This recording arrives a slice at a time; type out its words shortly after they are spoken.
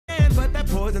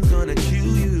poison's gonna chew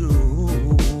you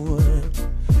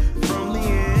from the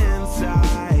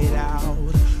inside out.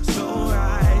 So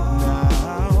right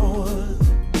now,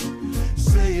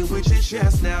 say it with your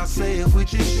chest now, say it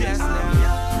with your chest now. I'm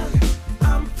young,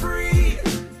 I'm free,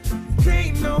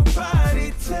 can't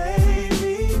nobody take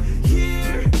me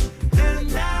here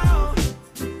and now.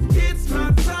 It's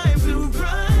my time to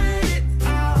run it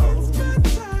out.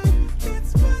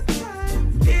 It's my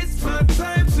time, it's my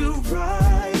time to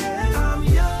ride it. I'm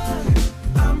young,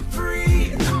 I'm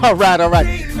free. All right.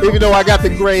 Even though I got the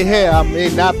gray hair, I may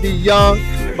not be young,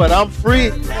 but I'm free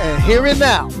and here and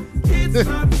now.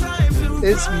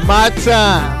 It's my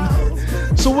time.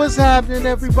 So what's happening,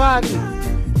 everybody?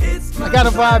 I got to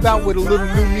vibe out with a little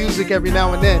new music every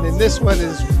now and then, and this one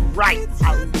is right.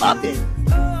 I love it.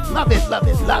 Love it, love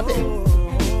it, love it.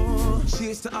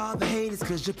 Cheers to all the haters,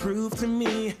 cause you proved to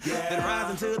me that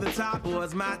rising to the top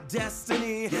was my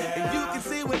destiny. And you can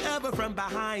see whatever from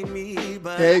behind me,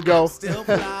 but There you go. I'm still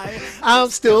fly. I'm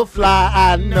still fly,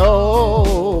 I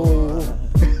know.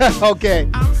 Okay,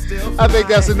 I'm still fly. I think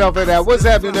that's enough of that. What's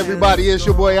happening, everybody? It's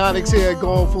your boy Onyx here at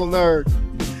Going Full Nerd.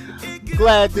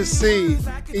 Glad to see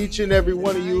each and every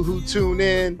one of you who tune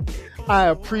in. I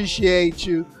appreciate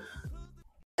you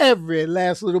every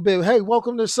last little bit. Hey,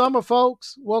 welcome to summer,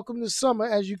 folks. Welcome to summer.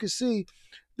 As you can see,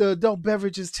 the adult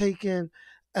beverage is taking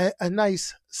a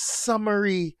nice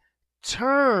summery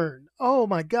turn. Oh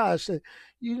my gosh.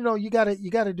 You know, you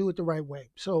gotta do it the right way.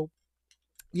 So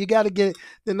you gotta get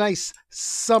the nice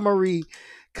summery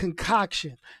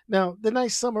concoction. Now, the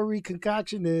nice summery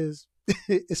concoction is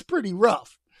it's pretty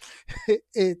rough.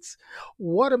 It's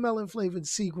watermelon flavored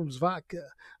Seagram's vodka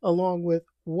along with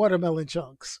watermelon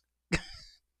chunks.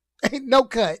 Ain't no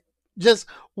cut. Just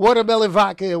watermelon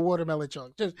vodka and watermelon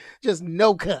chunks. Just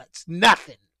no cuts.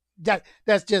 Nothing.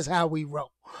 That's just how we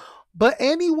roll. But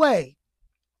anyway,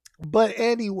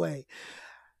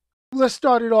 let's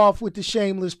start it off with the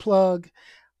shameless plug.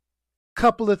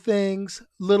 Couple of things,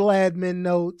 little admin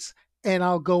notes, and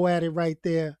I'll go at it right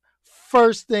there.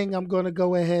 First thing I'm going to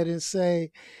go ahead and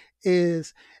say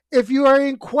is if you are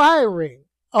inquiring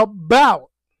about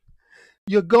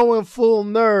your Going Full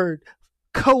Nerd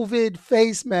COVID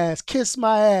face mask, kiss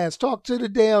my ass, talk to the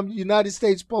damn United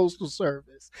States Postal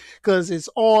Service because it's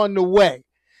on the way.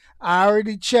 I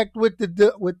already checked with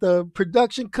the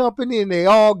production company and they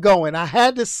all going. I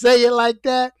had to say it like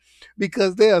that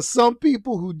because there are some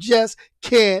people who just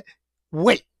can't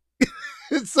wait.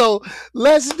 So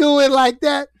let's do it like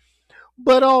that.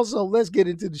 But also, let's get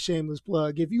into the shameless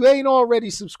plug. If you ain't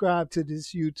already subscribed to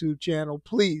this YouTube channel,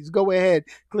 please go ahead,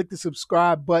 click the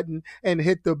subscribe button and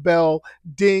hit the bell.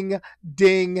 Ding,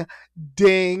 ding,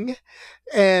 ding.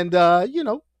 And,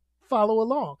 follow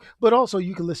along. But also,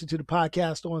 you can listen to the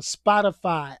podcast on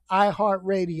Spotify,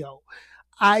 iHeartRadio,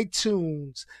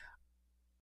 iTunes,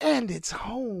 and its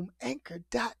home,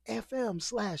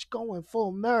 anchor.fm/Going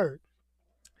Full Nerd.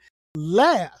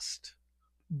 Last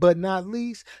but not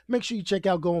least, make sure you check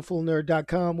out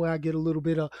goingfullnerd.com where I get a little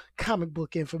bit of comic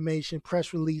book information,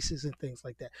 press releases, and things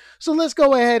like that. So let's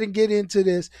go ahead and get into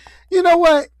this. You know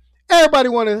what? Everybody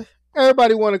wanna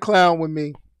clown with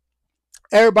me.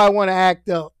 Everybody wanna act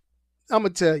up. I'm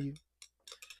gonna tell you.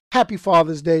 Happy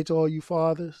Father's Day to all you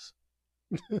fathers.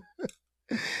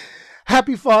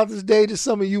 Happy Father's Day to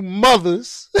some of you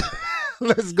mothers.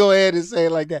 Let's go ahead and say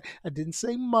it like that. I didn't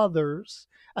say mothers.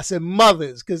 I said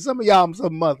mothers, because some of y'all are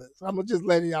some mothers. I'm just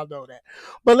letting y'all know that.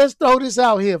 But let's throw this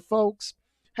out here, folks.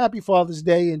 Happy Father's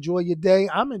Day. Enjoy your day.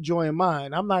 I'm enjoying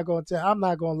mine. I'm not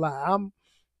gonna lie. I'm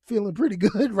feeling pretty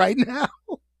good right now.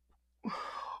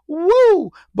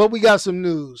 Woo! But we got some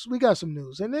news.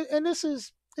 And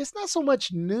it's not so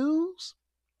much news,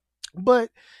 but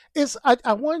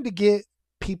I wanted to get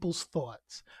people's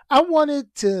thoughts. I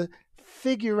wanted to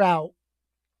figure out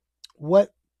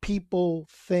what people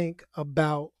think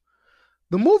about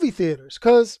the movie theaters,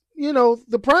 because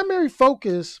the primary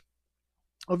focus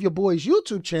of your boy's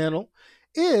YouTube channel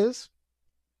is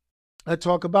I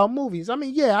talk about movies. I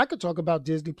mean, yeah, I could talk about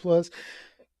Disney Plus,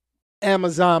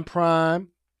 Amazon Prime,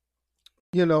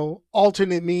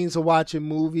 alternate means of watching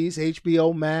movies,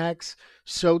 HBO Max,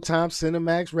 Showtime,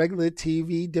 Cinemax, regular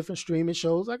TV, different streaming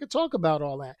shows. I could talk about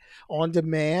all that. On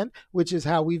demand, which is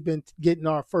how we've been getting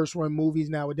our first run movies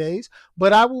nowadays.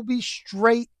 But I will be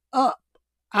straight up.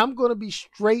 I'm going to be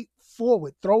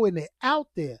straightforward, throwing it out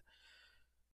there.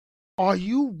 Are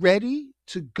you ready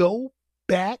to go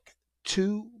back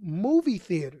to movie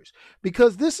theaters?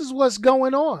 Because this is what's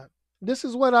going on. This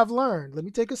is what I've learned. Let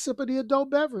me take a sip of the adult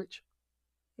beverage.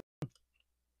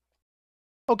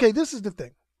 Okay, this is the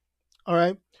thing. All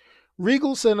right.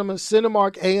 Regal Cinemas,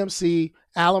 Cinemark, AMC,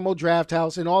 Alamo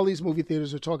Drafthouse, and all these movie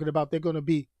theaters are talking about they're going to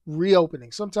be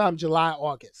reopening sometime July,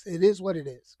 August. It is what it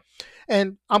is.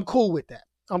 And I'm cool with that.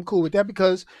 I'm cool with that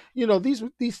because,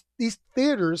 these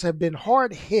theaters have been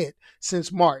hard hit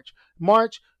since March.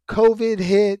 March, COVID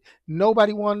hit,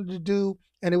 nobody wanted to do,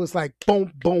 and it was like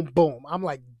boom, boom, boom. I'm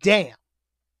like, damn.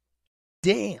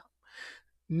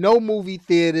 No movie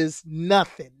theaters,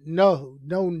 nothing. No,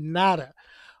 nada.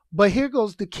 But here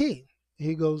goes the key.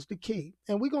 Here goes the key.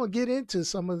 And we're going to get into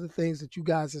some of the things that you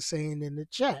guys are saying in the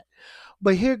chat.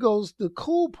 But here goes the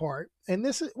cool part. And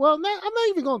this is, I'm not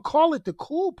even going to call it the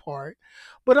cool part,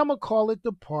 but I'm going to call it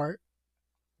the part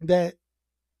that,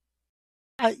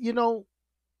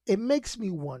 it makes me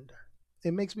wonder.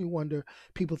 It makes me wonder,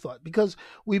 people thought, because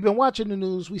we've been watching the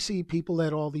news, we see people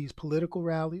at all these political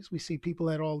rallies, we see people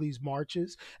at all these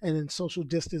marches, and then social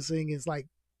distancing is like,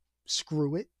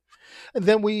 screw it. And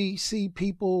then we see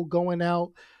people going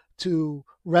out to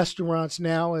restaurants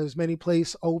now as many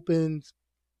places open,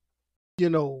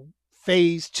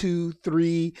 phase 2,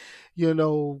 3,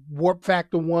 warp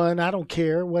factor 1, I don't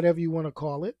care, whatever you want to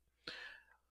call it.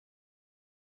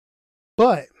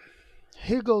 But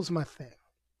here goes my thing.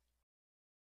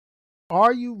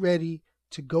 Are you ready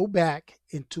to go back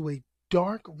into a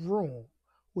dark room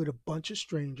with a bunch of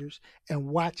strangers and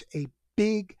watch a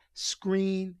big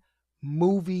screen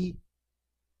movie,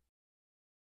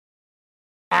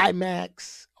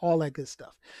 IMAX, all that good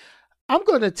stuff? I'm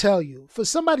going to tell you, for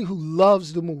somebody who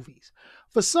loves the movies,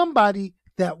 for somebody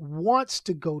that wants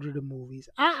to go to the movies,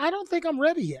 I don't think I'm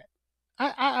ready yet.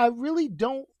 I really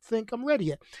don't think I'm ready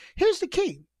yet. Here's the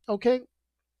key, okay?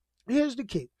 Here's the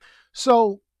key.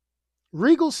 So,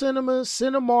 Regal Cinemas,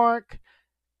 Cinemark,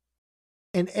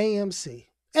 and AMC.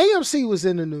 AMC was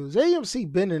in the news. AMC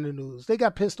been in the news. They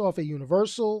got pissed off at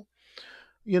Universal,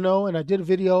 and I did a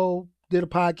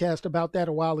podcast about that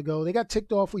a while ago. They got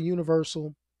ticked off with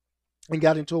Universal and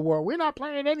got into a war. We're not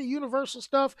playing any Universal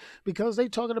stuff because they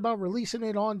talking about releasing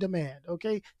it on demand,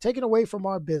 okay? Taking away from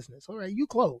our business. All right, you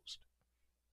closed.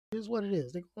 It is what it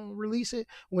is. They're going to release it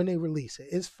when they release it.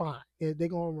 It's fine. They're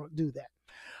going to do that.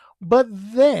 But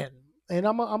then, and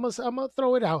I'm gonna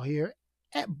throw it out here,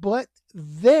 but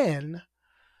then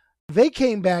they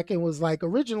came back and was like,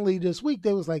 originally this week,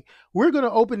 they was like, we're going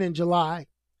to open in July,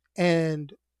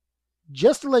 and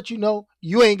just to let you know,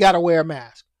 you ain't got to wear a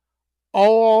mask.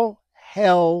 All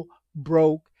hell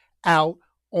broke out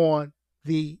on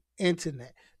the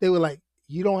internet. They were like,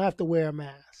 you don't have to wear a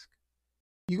mask.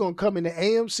 You're going to come in the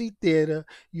AMC theater,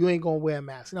 you ain't going to wear a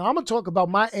mask. Now, I'm going to talk about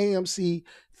my AMC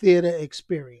theater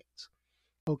experience.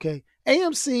 Okay.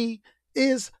 AMC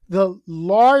is the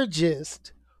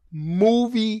largest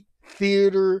movie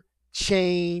theater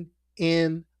chain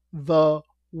in the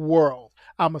world.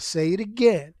 I'm going to say it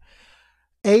again.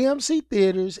 AMC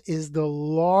Theaters is the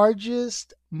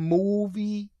largest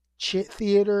movie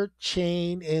theater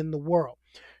chain in the world.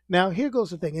 Now, here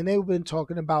goes the thing. And they've been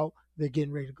talking about they're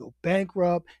getting ready to go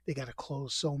bankrupt. They got to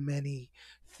close so many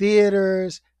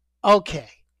theaters. Okay.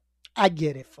 I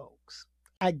get it, folks.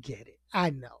 I get it.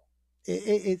 I know.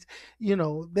 It's,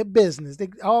 the business. They're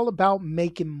all about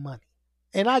making money.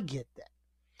 And I get that.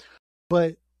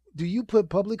 But do you put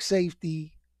public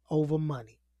safety over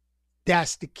money?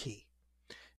 That's the key.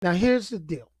 Now, here's the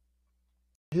deal.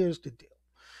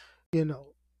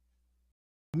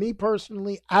 Me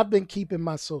personally, I've been keeping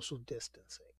my social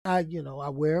distancing. I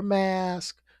wear a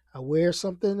mask. I wear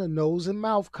something, a nose and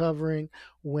mouth covering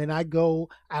when I go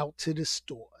out to the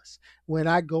stores. When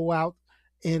I go out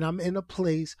and I'm in a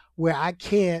place where I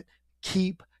can't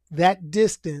keep that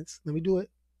distance,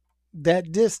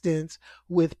 that distance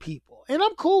with people. And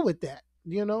I'm cool with that.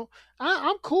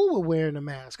 I'm cool with wearing a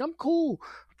mask. I'm cool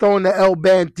throwing the El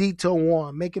Bandito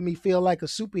on, making me feel like a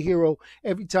superhero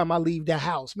every time I leave the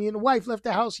house. Me and the wife left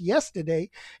the house yesterday,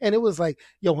 and it was like,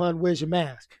 yo, hon, where's your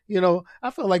mask? I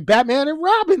felt like Batman and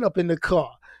Robin up in the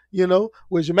car.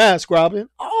 Where's your mask, Robin?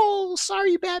 Oh,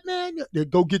 sorry, Batman.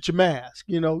 Go get your mask.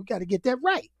 You got to get that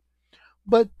right.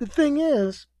 But the thing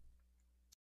is,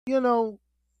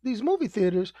 these movie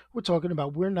theaters, we're talking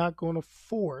about, we're not going to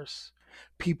force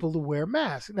people to wear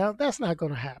masks. Now, that's not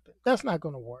going to happen. That's not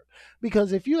going to work.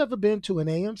 Because if you ever been to an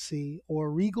AMC or a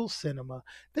Regal Cinema,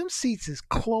 them seats is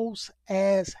close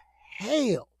as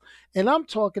hell. And I'm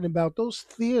talking about those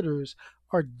theaters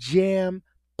are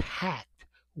jam-packed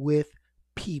with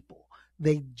people.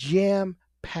 They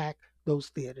jam-pack those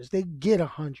theaters. They get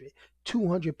 100,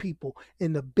 200 people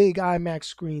in the big IMAX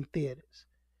screen theaters.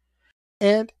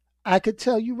 And I could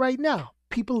tell you right now,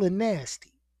 people are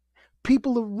nasty.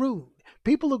 People are rude.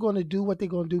 People are going to do what they're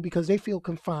going to do because they feel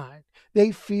confined.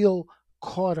 They feel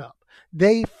caught up.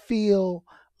 They feel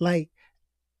like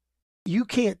You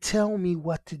can't tell me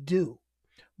what to do.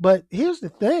 But here's the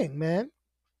thing, man.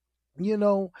 You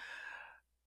know,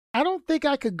 I don't think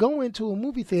I could go into a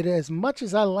movie theater as much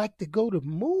as I like to go to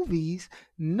movies,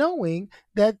 knowing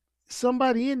that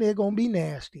somebody in there gonna be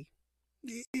nasty.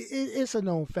 It's a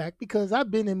known fact because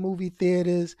I've been in movie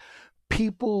theaters.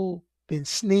 People been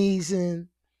sneezing,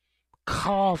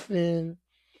 coughing.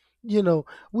 You know,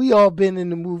 we all been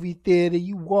in the movie theater.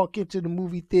 You walk into the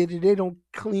movie theater, they don't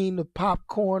clean the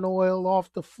popcorn oil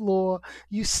off the floor.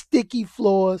 You sticky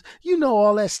floors. You know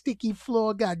all that sticky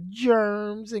floor got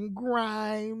germs and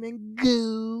grime and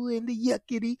goo and the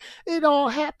yuckity. It all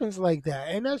happens like that.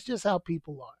 And that's just how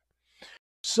people are.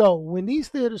 So when these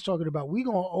theaters talking about we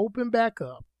gonna open back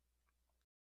up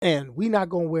and we not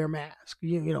gonna wear masks,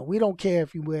 you know, we don't care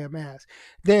if you wear a mask,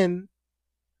 then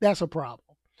that's a problem.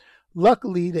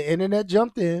 Luckily, the internet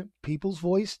jumped in, people's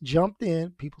voice jumped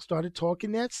in, people started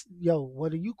talking that's, yo,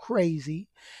 what are you crazy?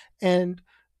 And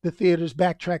the theaters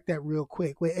backtracked that real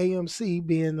quick, with AMC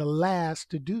being the last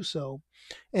to do so.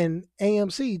 And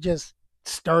AMC just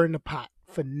stirring the pot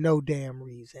for no damn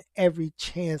reason, every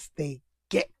chance they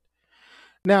get.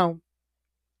 Now,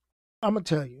 I'm going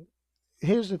to tell you,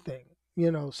 here's the thing,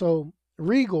 so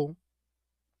Regal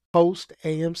post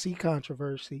AMC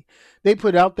controversy, they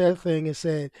put out that thing and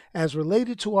said, as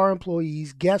related to our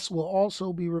employees, guests will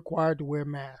also be required to wear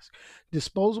masks.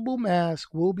 Disposable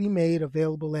masks will be made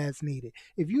available as needed.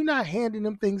 If you're not handing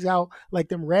them things out like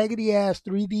them raggedy ass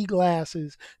 3D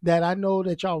glasses that I know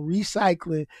that y'all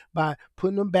recycling by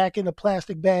putting them back in a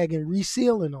plastic bag and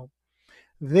resealing them,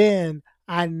 then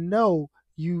I know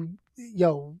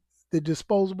the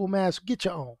disposable mask, get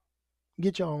your own.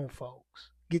 Get your own, folks.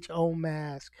 Get your own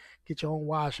mask. Get your own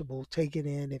washable. Take it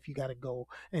in if you got to go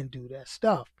and do that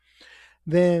stuff.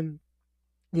 Then,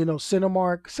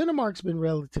 Cinemark. Cinemark's been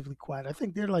relatively quiet. I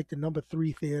think they're like the number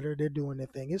 3 theater. They're doing their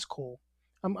thing. It's cool.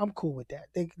 I'm cool with that.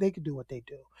 They can do what they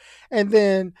do. And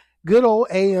then good old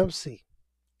AMC.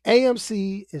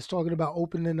 AMC is talking about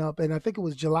opening up, and I think it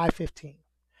was July 15th.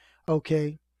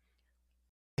 Okay.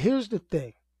 Here's the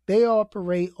thing. They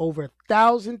operate over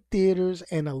 1,000 theaters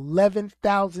and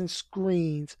 11,000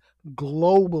 screens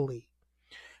globally.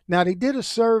 Now, they did a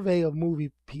survey of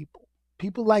movie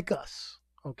people like us,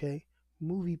 okay?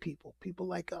 Movie people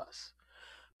like us,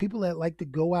 people that like to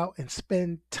go out and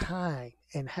spend time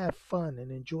and have fun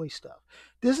and enjoy stuff.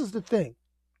 This is the thing.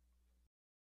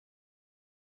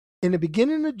 In the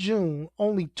beginning of June,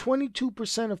 only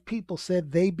 22% of people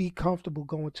said they'd be comfortable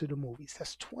going to the movies.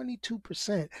 That's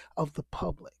 22% of the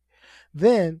public.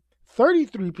 Then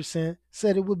 33%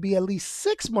 said it would be at least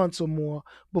 6 months or more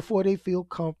before they feel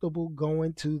comfortable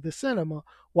going to the cinema,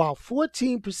 while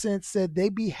 14% said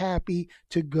they'd be happy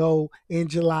to go in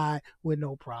July with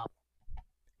no problem.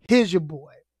 Here's your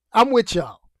boy. I'm with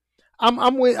y'all.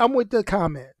 I'm with the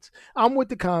comments. I'm with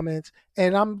the comments,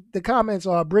 and the comments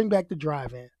are bring back the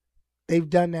drive-in. They've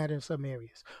done that in some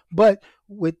areas. But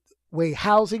with where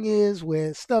housing is,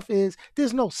 where stuff is,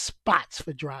 there's no spots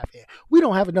for drive-in. We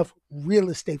don't have enough real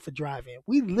estate for drive-in.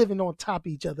 We living on top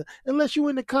of each other unless you're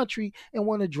in the country and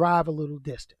want to drive a little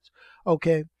distance.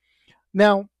 Okay.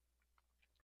 Now,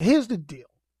 here's the deal.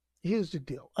 Here's the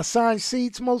deal. Assigned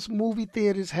seats. Most movie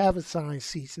theaters have assigned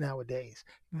seats nowadays.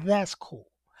 That's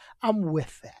cool. I'm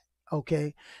with that.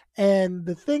 Okay. And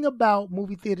the thing about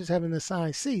movie theaters having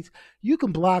assigned seats, you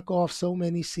can block off so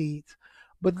many seats.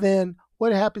 But then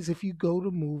what happens if you go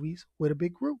to movies with a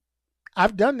big group?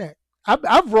 I've done that.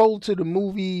 I've rolled to the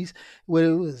movies where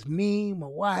it was me, my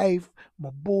wife, my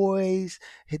boys,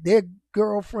 their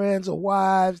girlfriends or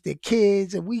wives, their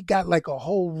kids, and we got like a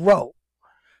whole row.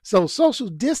 So social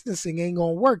distancing ain't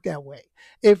gonna work that way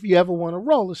if you ever want to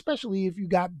roll, especially if you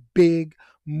got big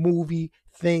movie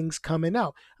things coming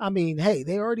out. I mean, hey,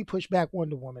 they already pushed back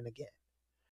Wonder Woman again.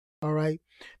 All right.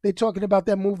 They're talking about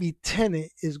that movie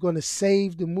Tenet is going to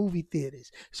save the movie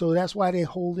theaters. So that's why they're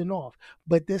holding off.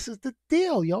 But this is the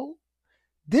deal, yo.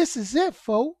 This is it,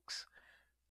 folks.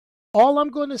 All I'm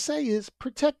going to say is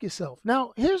protect yourself.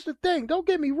 Now, here's the thing. Don't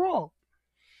get me wrong.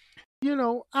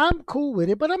 I'm cool with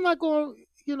it, but I'm not going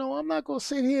to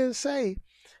sit here and say,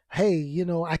 hey,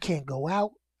 I can't go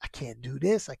out. I can't do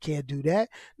this. I can't do that.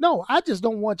 No, I just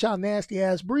don't want y'all nasty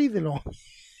ass breathing on me.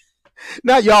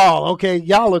 Not y'all, okay?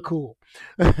 Y'all are cool.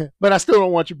 But I still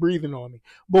don't want you breathing on me.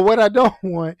 But what I don't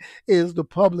want is the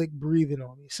public breathing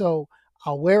on me. So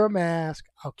I'll wear a mask.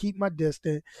 I'll keep my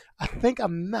distance. I think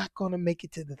I'm not going to make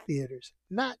it to the theaters.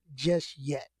 Not just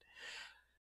yet.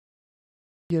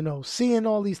 Seeing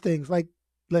all these things, like,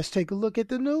 let's take a look at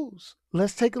the news.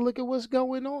 Let's take a look at what's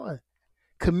going on.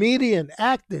 Comedian,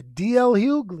 actor, D.L.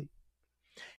 Hughley.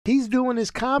 He's doing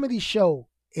his comedy show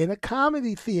in a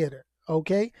comedy theater.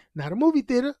 okay? Not a movie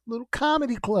theater, little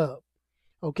comedy club,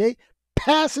 okay?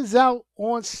 Passes out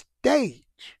on stage.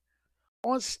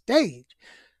 On stage.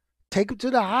 Take him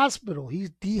to the hospital. He's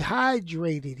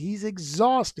dehydrated. He's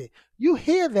exhausted. You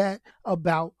hear that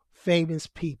about famous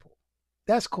people.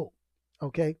 That's cool.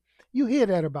 Okay? You hear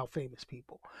that about famous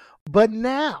people. But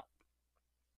now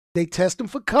they test him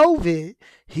for COVID.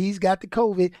 He's got the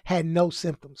COVID, had no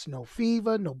symptoms, no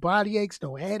fever, no body aches,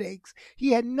 no headaches.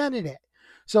 He had none of that.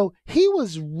 So he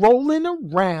was rolling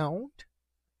around,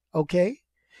 okay?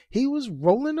 He was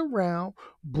rolling around,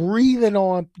 breathing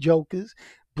on jokers,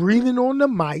 breathing on the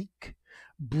mic,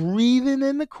 breathing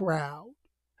in the crowd,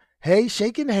 hey,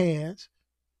 shaking hands.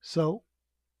 So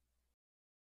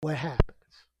what happens?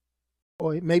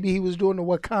 Or maybe he was doing the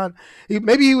Wakanda.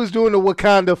 Maybe he was doing the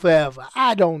Wakanda forever.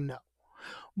 I don't know.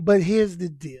 But here's the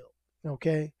deal,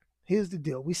 okay? Here's the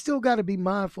deal. We still got to be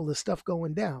mindful of stuff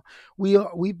going down.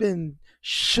 We've been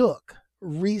shook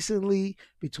recently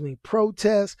between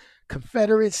protests,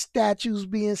 Confederate statues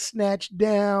being snatched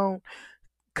down,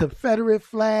 Confederate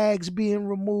flags being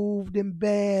removed and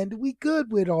banned. We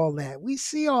good with all that. We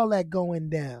see all that going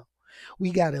down.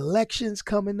 We got elections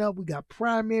coming up. We got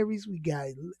primaries. We got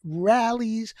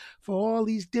rallies for all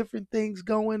these different things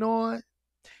going on.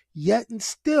 Yet and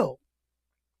still,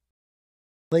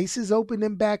 places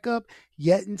opening back up.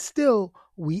 Yet and still,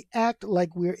 we act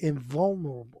like we're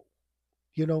invulnerable.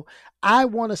 You know, I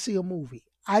want to see a movie.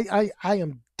 I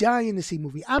am dying to see a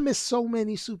movie. I miss so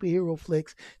many superhero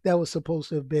flicks that was supposed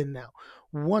to have been out.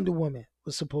 Wonder Woman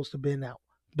was supposed to have been out.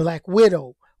 Black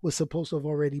Widow was supposed to have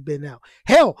already been out.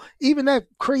 Hell, even that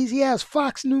crazy ass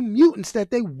Fox New Mutants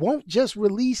that they won't just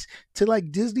release to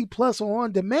like Disney Plus or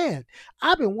on demand.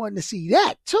 I've been wanting to see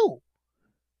that too.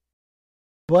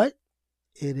 But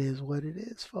it is what it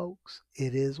is, folks.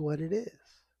 It is what it is.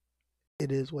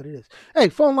 It is what it is. Hey,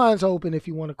 phone lines open if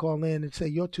you want to call in and say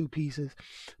your two pieces.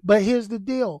 But here's the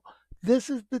deal. This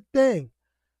is the thing.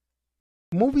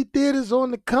 Movie theaters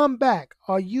on the comeback.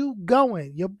 Are you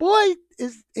going? Your boy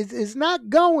is not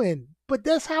going, but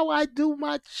that's how I do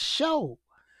my show.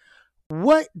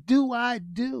 What do I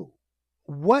do?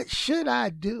 What should I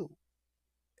do?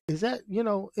 Is that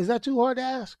too hard to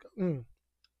ask?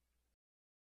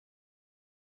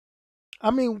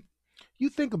 I mean, you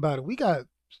think about it. We got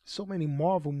so many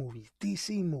Marvel movies,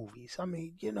 DC movies. I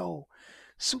mean,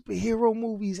 superhero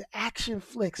movies, action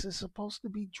flicks are supposed to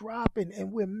be dropping,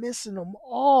 and we're missing them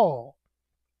all.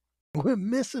 We're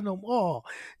missing them all.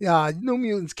 Yeah, New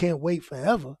Mutants can't wait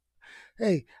forever.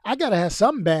 Hey, I gotta have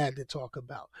something bad to talk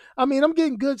about. I mean, I'm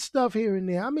getting good stuff here and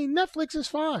there. I mean, Netflix is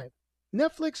fine.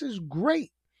 Netflix is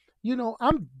great.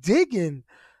 I'm digging,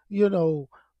 you know,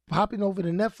 popping over to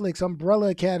Netflix Umbrella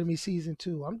Academy season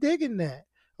 2. I'm digging that.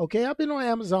 Okay, I've been on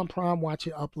Amazon Prime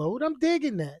watching Upload. I'm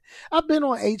digging that. I've been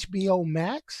on HBO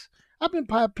Max. I've been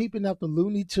peeping out the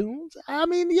Looney Tunes. I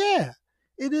mean, yeah,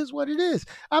 it is what it is.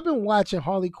 I've been watching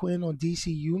Harley Quinn on DC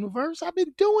Universe. I've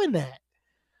been doing that.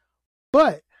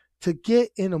 But to get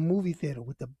in a movie theater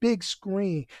with the big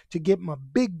screen, to get my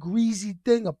big greasy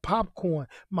thing of popcorn,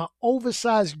 my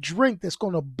oversized drink that's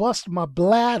going to bust my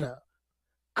bladder.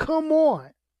 Come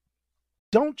on.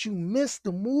 Don't you miss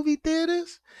the movie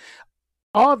theaters?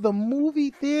 Are the movie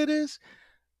theaters,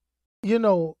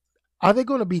 are they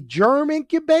going to be germ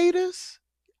incubators?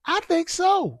 I think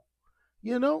so.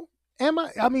 I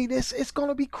mean, it's going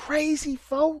to be crazy,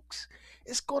 folks.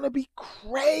 It's going to be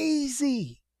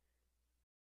crazy.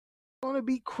 It's going to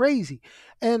be crazy.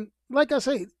 And like I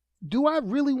say, do I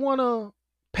really want to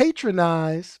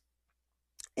patronize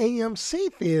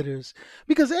AMC theaters?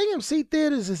 Because AMC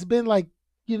theaters has been like,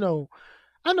 I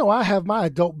know I have my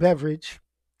adult beverage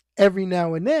every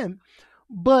now and then,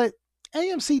 but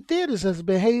AMC theaters has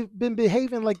been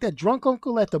behaving like that drunk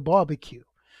uncle at the barbecue.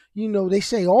 They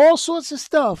say all sorts of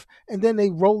stuff and then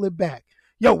they roll it back.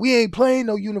 Yo, we ain't playing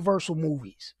no Universal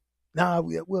movies. Nah,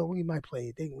 we might play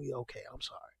it. Then we okay. I'm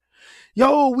sorry.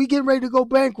 Yo, we getting ready to go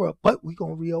bankrupt, but we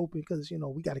gonna reopen because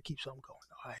we got to keep something going.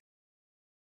 All right.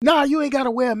 Nah, you ain't got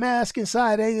to wear a mask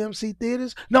inside AMC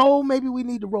theaters. No, maybe we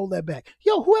need to roll that back.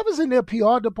 Yo, whoever's in their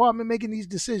PR department making these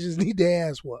decisions need their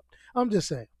ass whooped. I'm just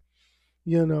saying,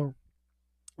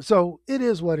 So it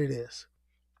is what it is.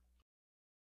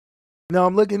 Now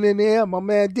I'm looking in there, my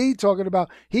man D talking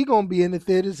about he gonna be in the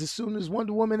theaters as soon as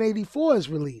Wonder Woman 84 is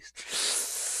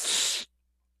released.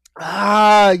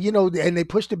 And they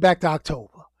pushed it back to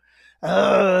October.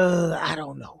 I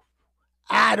don't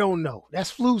know.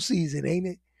 That's flu season, ain't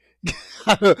it?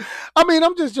 I mean,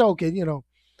 I'm just joking,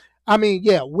 I mean,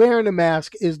 yeah, wearing a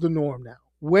mask is the norm now.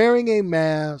 Wearing a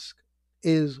mask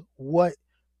is what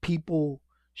people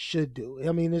should do.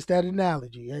 I mean, it's that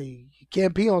analogy. Hey, you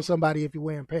can't pee on somebody if you're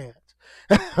wearing pants.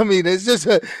 I mean, it's just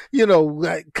a,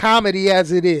 like comedy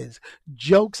as it is,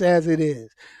 jokes as it is,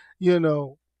 you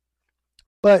know.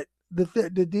 But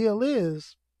the deal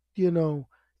is, you know,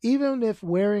 even if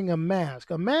wearing a mask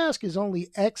is only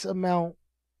X amount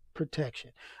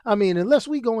protection. I mean, unless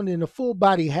we going in a full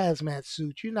body hazmat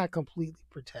suit, you're not completely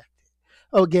protected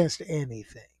against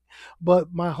anything.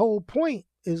 But my whole point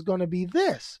is going to be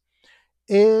this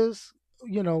is,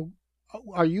 you know,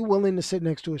 are you willing to sit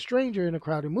next to a stranger in a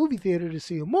crowded movie theater to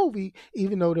see a movie,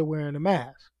 even though they're wearing a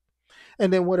mask?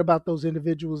 And then what about those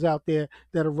individuals out there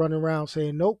that are running around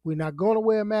saying, nope, we're not going to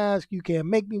wear a mask. You can't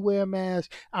make me wear a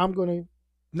mask. I'm going to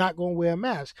not going to wear a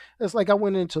mask. It's like I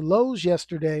went into Lowe's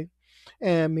yesterday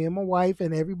and me and my wife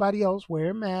and everybody else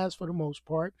wearing masks for the most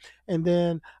part. And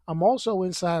then I'm also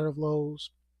inside of Lowe's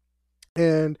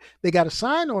and they got a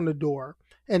sign on the door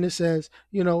and it says,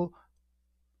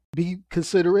 be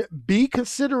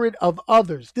considerate of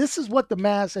others. This is what the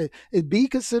mask says, is be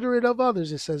considerate of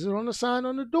others. It says it on the sign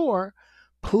on the door.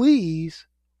 Please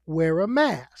wear a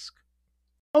mask.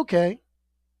 Okay.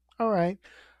 All right.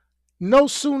 No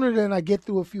sooner than I get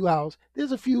through a few hours,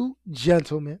 there's a few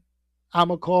gentlemen. I'm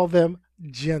going to call them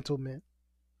gentlemen.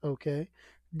 Okay.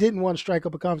 Didn't want to strike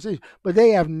up a conversation, but they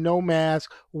have no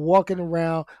mask, walking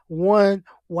around, one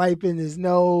wiping his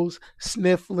nose,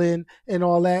 sniffling, and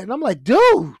all that. And I'm like,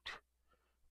 dude,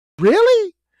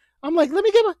 really? I'm like, let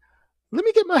me get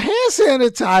my hand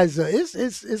sanitizer.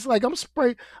 It's like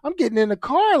I'm getting in the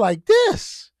car like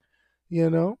this, you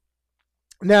know.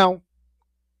 Now,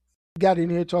 got in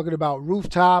here talking about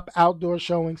rooftop outdoor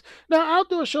showings. Now,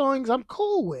 outdoor showings I'm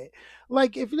cool with.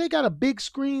 Like if they got a big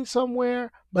screen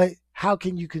somewhere, but how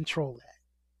can you control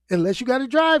that? Unless you got a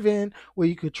drive-in where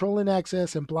you controlling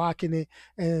access and blocking it,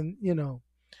 and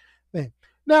thing.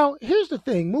 Now, here's the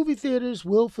thing: movie theaters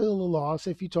will feel a loss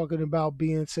if you're talking about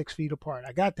being 6 feet apart.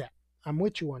 I got that. I'm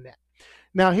with you on that.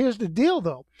 Now, here's the deal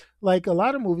though. Like a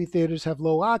lot of movie theaters have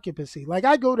low occupancy. Like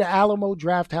I go to Alamo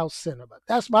Drafthouse Cinema.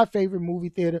 That's my favorite movie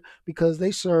theater because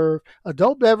they serve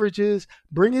adult beverages,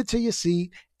 bring it to your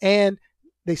seat, and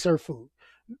they serve food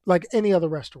like any other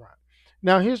restaurant.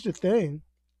 Now, here's the thing.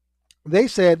 They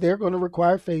said they're going to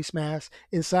require face masks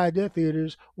inside their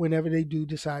theaters whenever they do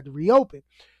decide to reopen.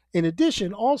 In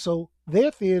addition, also,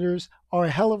 their theaters are a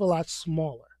hell of a lot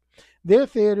smaller. Their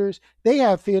theaters, they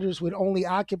have theaters with only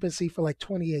occupancy for like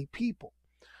 28 people.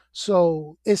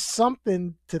 So it's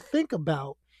something to think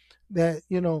about that,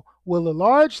 will a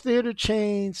large theater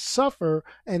chain suffer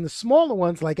and the smaller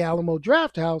ones like Alamo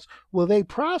Drafthouse, will they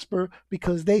prosper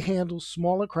because they handle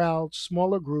smaller crowds,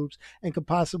 smaller groups, and could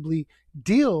possibly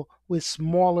deal with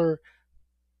smaller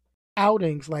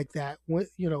outings like that?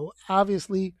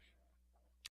 Obviously,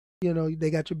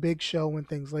 they got your big show and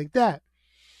things like that.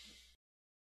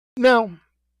 Now,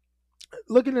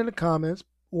 looking in the comments,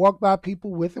 walk by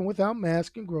people with and without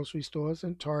masks in grocery stores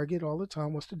and Target all the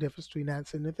time. What's the difference between that and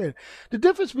sitting in the theater? The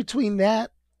difference between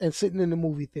that and sitting in the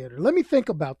movie theater. Let me think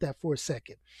about that for a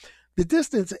second. The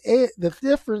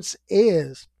difference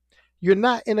is you're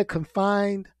not in a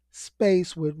confined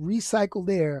space with recycled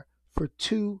air for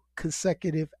 2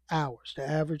 consecutive hours, the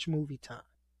average movie time.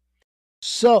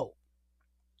 So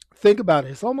think about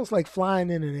it. It's almost like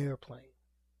flying in an airplane.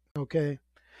 Okay.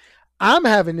 I'm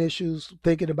having issues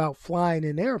thinking about flying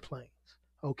in airplanes.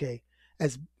 Okay.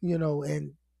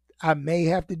 And I may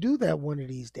have to do that one of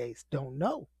these days. Don't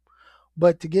know.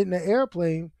 But to get in an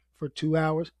airplane for 2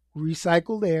 hours,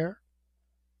 recycled air,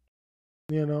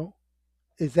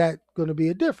 is that going to be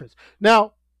a difference?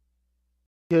 Now,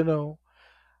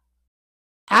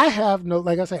 I have no,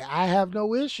 like I say, I have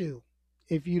no issue.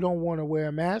 If you don't want to wear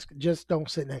a mask, just don't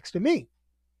sit next to me.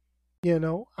 I'm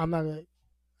not going to,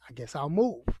 I guess I'll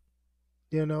move,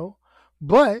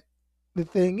 But the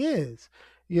thing is,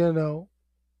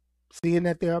 seeing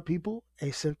that there are people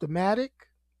asymptomatic,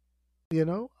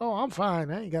 oh, I'm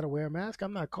fine. I ain't got to wear a mask.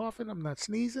 I'm not coughing. I'm not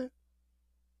sneezing.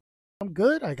 I'm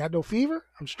good. I got no fever.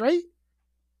 I'm straight.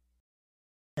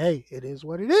 Hey, it is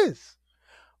what it is.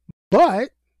 But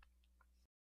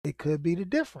it could be the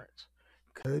difference.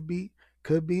 Could be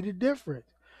the difference,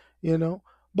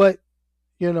 But,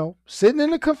 sitting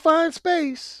in a confined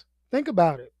space, think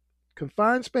about it.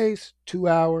 Confined space, 2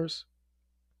 hours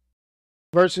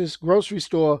versus grocery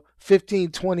store,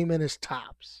 15, 20 minutes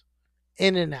tops.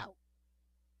 In and out.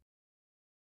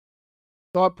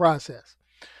 Thought process.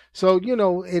 So,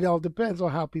 it all depends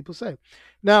on how people say.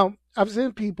 Now, I've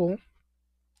seen people, and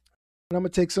I'm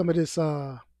going to take some of this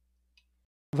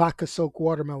vodka soaked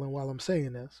watermelon while I'm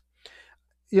saying this.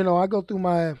 I go through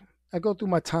my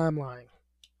timeline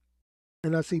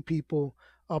and I see people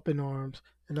up in arms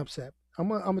and upset. I'm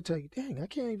gonna tell you, dang, I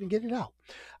can't even get it out.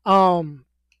 Um,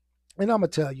 and I'm gonna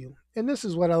tell you, and this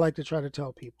is what I like to try to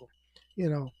tell people.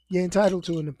 You're entitled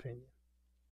to an opinion.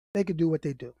 They could do what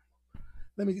they do.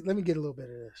 Let me get a little bit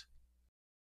of this.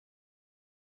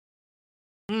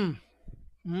 Mm,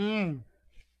 mm,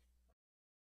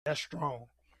 that's strong.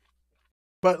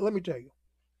 But let me tell you,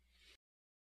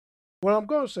 what I'm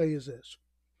gonna say is this: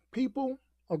 people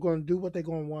are going to do what they're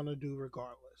going to want to do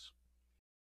regardless.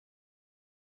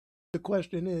 The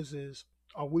question is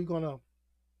are we going to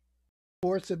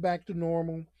force it back to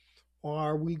normal, or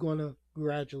are we going to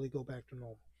gradually go back to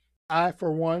normal? I,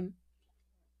 for one,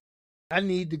 I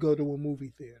need to go to a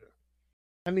movie theater.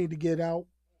 I need to get out.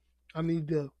 I need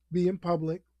to be in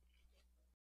public.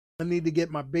 I need to get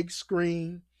my big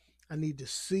screen. I need to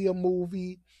see a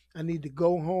movie. I need to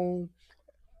go home,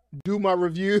 do my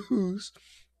reviews,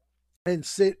 and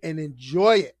sit and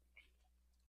enjoy it.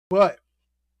 But,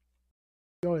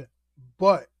 go ahead.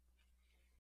 But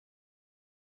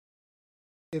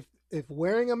if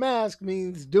wearing a mask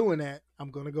means doing that, I'm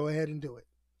going to go ahead and do it.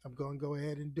 I'm going to go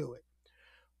ahead and do it.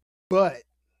 But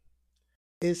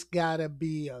it's got to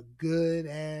be a good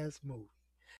ass movie.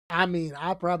 I mean,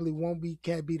 I probably won't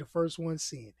can't be the first one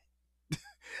seeing it.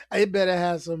 It better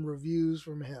have some reviews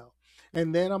from hell.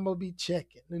 And then I'm going to be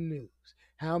checking the news.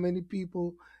 How many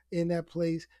people in that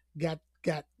place got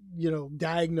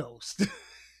diagnosed?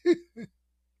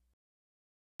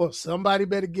 Well, somebody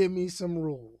better give me some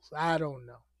rules. I don't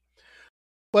know.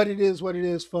 But it is what it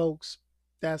is, folks.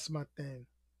 That's my thing.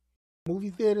 Movie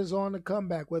theaters on the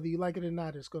comeback, whether you like it or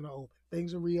not. It's going to open.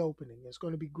 Things are reopening. It's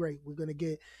going to be great. We're going to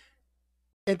get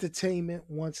entertainment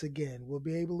once again. We'll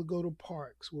be able to go to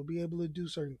parks. We'll be able to do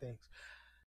certain things.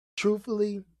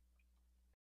 Truthfully,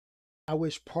 I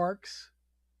wish parks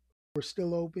were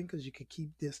still open because you could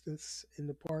keep distance in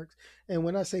the parks. And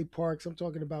when I say parks, I'm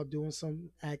talking about doing some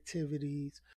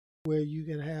activities where you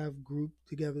can have group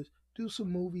together, do some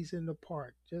movies in the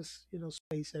park, just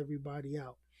space everybody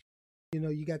out.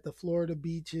 You got the Florida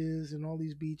beaches and all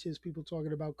these beaches, people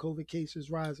talking about COVID cases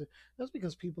rising. That's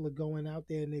because people are going out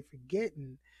there and they're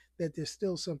forgetting that there's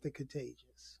still something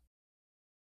contagious.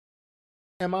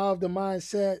 Am I of the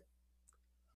mindset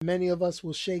many of us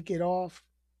will shake it off?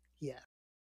 Yeah.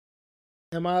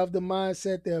 Am I of the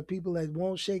mindset there are people that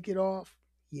won't shake it off?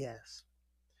 Yes.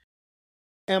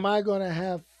 Am I going to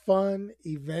have fun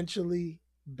eventually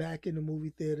back in the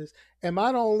movie theaters? Am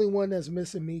I the only one that's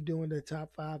missing me doing the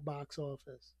top 5 box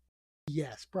office?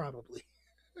 Yes, probably.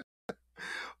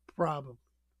 Probably.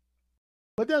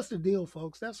 But that's the deal,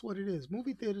 folks. That's what it is.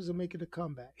 Movie theaters are making a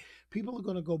comeback. People are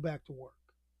going to go back to work.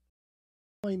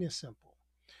 Plain and simple.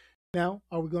 Now,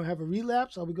 are we going to have a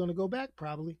relapse? Are we going to go back?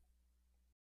 Probably.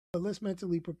 But let's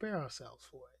mentally prepare ourselves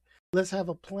for it. Let's have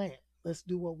a plan. Let's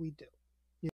do what we do.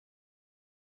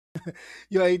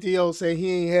 Your ATO say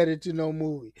he ain't headed to no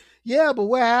movie. Yeah, but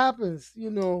what happens?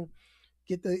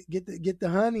 Get the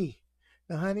honey.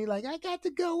 The honey like, I got to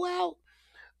go out.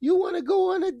 You want to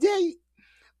go on a date?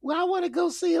 Well, I want to go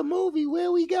see a movie. Where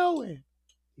are we going?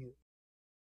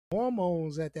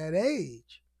 Hormones at that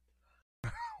age.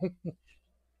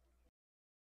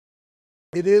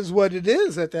 It is what it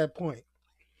is at that point.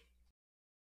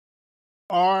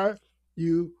 Are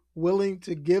you willing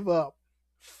to give up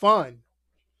fun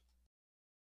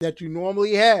that you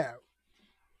normally have?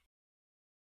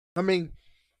 I mean,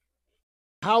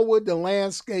 how would the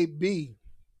landscape be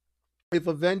if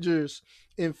Avengers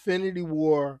Infinity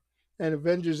War and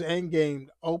Avengers Endgame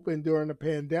opened during the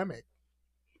pandemic?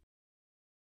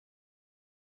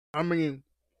 I mean,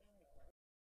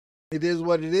 it is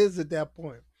what it is at that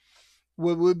point.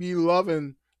 Would we be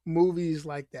loving movies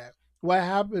like that? What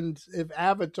happens if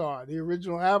Avatar, the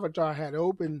original Avatar, had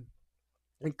opened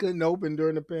and couldn't open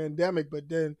during the pandemic, but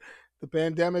then the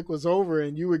pandemic was over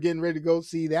and you were getting ready to go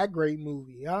see that great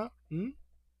movie, huh?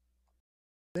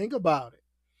 Think about it.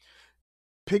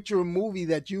 Picture a movie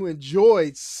that you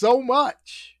enjoyed so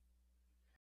much,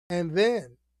 and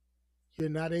then you're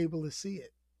not able to see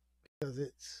it because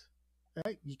it's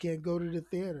right. You can't go to the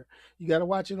theater. You got to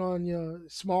watch it on your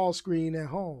small screen at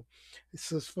home.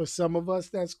 So for some of us,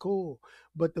 that's cool.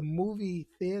 But the movie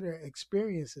theater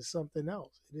experience is something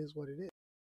else. It is what it is.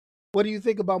 What do you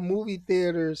think about movie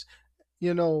theaters,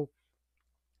 you know,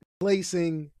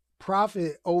 placing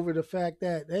profit over the fact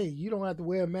that, hey, you don't have to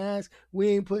wear a mask. We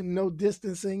ain't putting no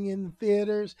distancing in the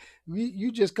theaters.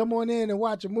 You just come on in and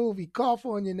watch a movie, cough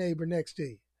on your neighbor next to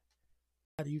you.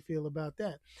 How do you feel about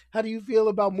that? How do you feel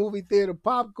about movie theater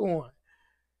popcorn?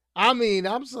 I mean,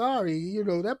 I'm sorry,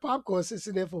 that popcorn sits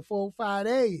in there for 4 or 5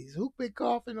 days. Who been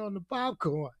coughing on the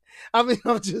popcorn? I mean,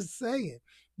 I'm just saying.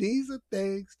 These are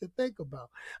things to think about.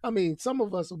 I mean, some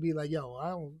of us will be like, yo, I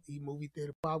don't eat movie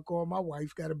theater popcorn. My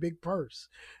wife got a big purse.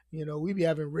 We be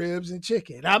having ribs and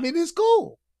chicken. I mean, it's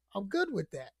cool. I'm good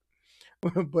with that.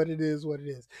 But it is what it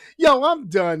is. Yo, I'm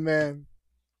done, man.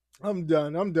 I'm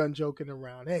done joking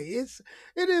around. Hey,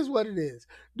 it is what it is.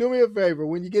 Do me a favor.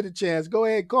 When you get a chance, go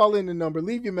ahead, call in the number,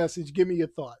 leave your message, give me your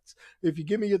thoughts. If you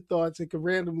give me your thoughts, it can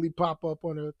randomly pop up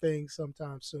on a thing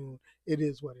sometime soon. It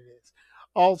is what it is.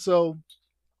 Also,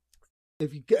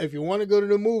 if you want to go to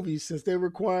the movies, since they're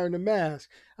requiring a mask,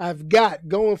 I've got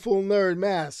Going Full Nerd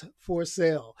masks for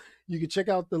sale. You can check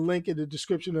out the link in the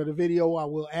description of the video. I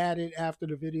will add it after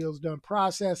the video's done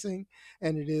processing,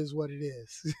 and it is what it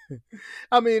is.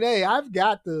 I mean, hey, I've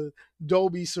got the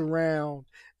Dolby Surround,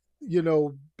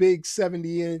 big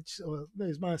 70-inch, or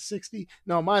is mine 60?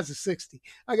 No, mine's a 60.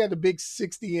 I got the big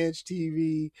 60-inch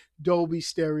TV, Dolby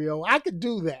stereo. I could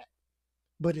do that,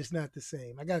 but it's not the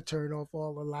same. I got to turn off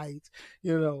all the lights,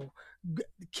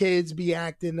 kids be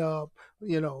acting up,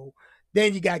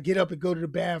 Then you got to get up and go to the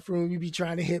bathroom. You be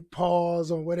trying to hit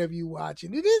pause on whatever you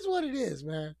watching. It is what it is,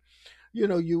 man.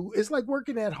 It's like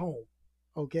working at home,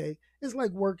 okay? It's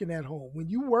like working at home. When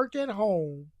you work at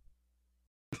home,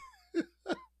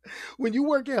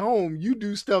 you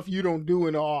do stuff you don't do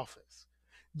in the office.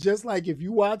 Just like if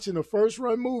you watching a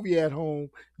first-run movie at home,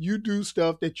 you do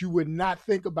stuff that you would not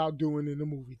think about doing in the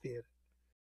movie theater.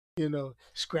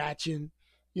 Scratching.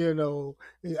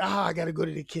 I got to go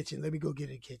to the kitchen. Let me go get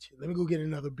a kitchen. Let me go get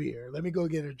another beer. Let me go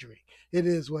get a drink. It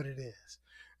is what it is.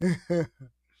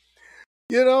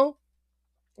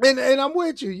 And I'm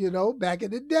with you, back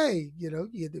in the day, you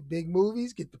get the big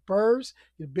movies, get the purse,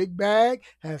 get a big bag,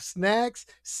 have snacks,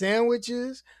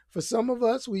 sandwiches. For some of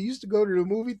us, we used to go to the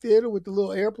movie theater with the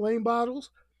little airplane bottles,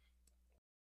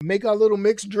 make our little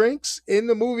mixed drinks in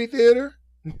the movie theater.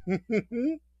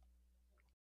 It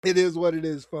is what it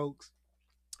is, folks.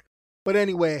 But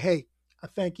anyway, hey, I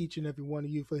thank each and every one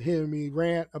of you for hearing me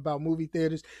rant about movie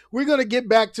theaters. We're going to get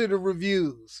back to the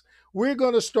reviews. We're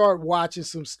going to start watching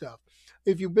some stuff.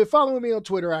 If you've been following me on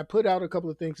Twitter, I put out a couple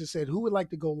of things that said who would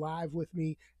like to go live with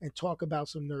me and talk about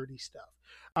some nerdy stuff.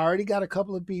 I already got a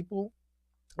couple of people.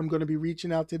 I'm going to be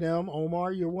reaching out to them.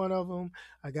 Omar, you're one of them.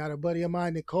 I got a buddy of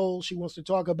mine, Nicole. She wants to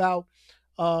talk about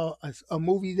a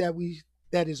movie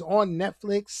that is on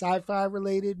Netflix, sci-fi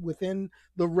related, within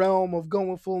the realm of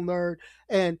Going Full Nerd.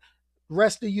 And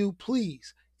rest of you,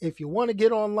 please, if you want to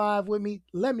get on live with me,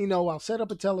 let me know. I'll set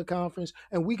up a teleconference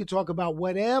and we can talk about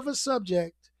whatever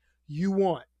subject you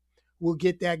want. We'll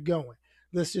get that going.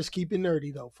 Let's just keep it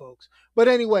nerdy though, folks. But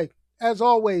anyway, as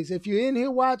always, if you're in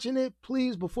here watching it,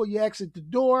 please, before you exit the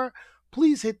door,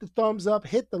 please hit the thumbs up,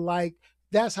 hit the like.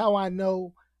 That's how I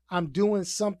know I'm doing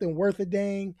something worth a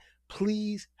dang.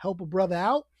 Please help a brother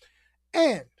out.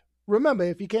 And remember,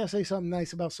 if you can't say something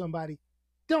nice about somebody,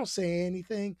 don't say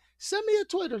anything. Send me a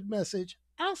Twitter message.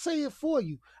 I'll say it for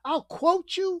you. I'll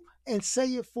quote you and say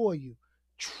it for you.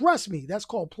 Trust me, that's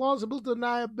called plausible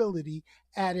deniability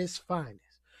at its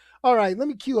finest. All right, let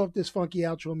me cue up this funky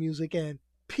outro music and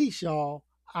peace, y'all.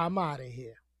 I'm out of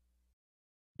here.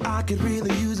 I could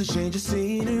really use a change of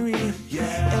scenery.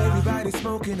 Yeah. Everybody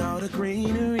smoking all the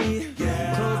greenery.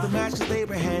 Yeah. Close the match 'cause they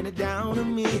were handed down to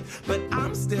me. But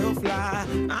I'm still fly,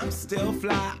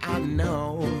 I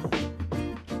know.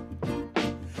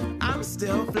 I'm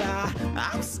still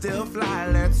fly,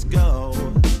 let's go.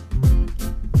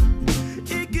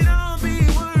 It could all be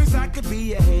worse, I could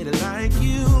be a hater like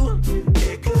you.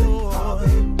 It could all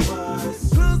be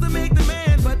worse. Pills to make the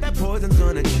man, but that poison's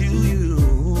gonna kill you.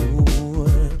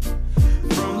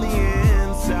 From the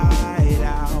inside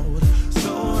out,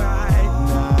 so right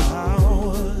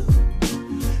now.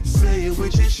 Say it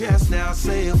with your chest now,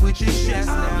 say it with your chest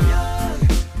now.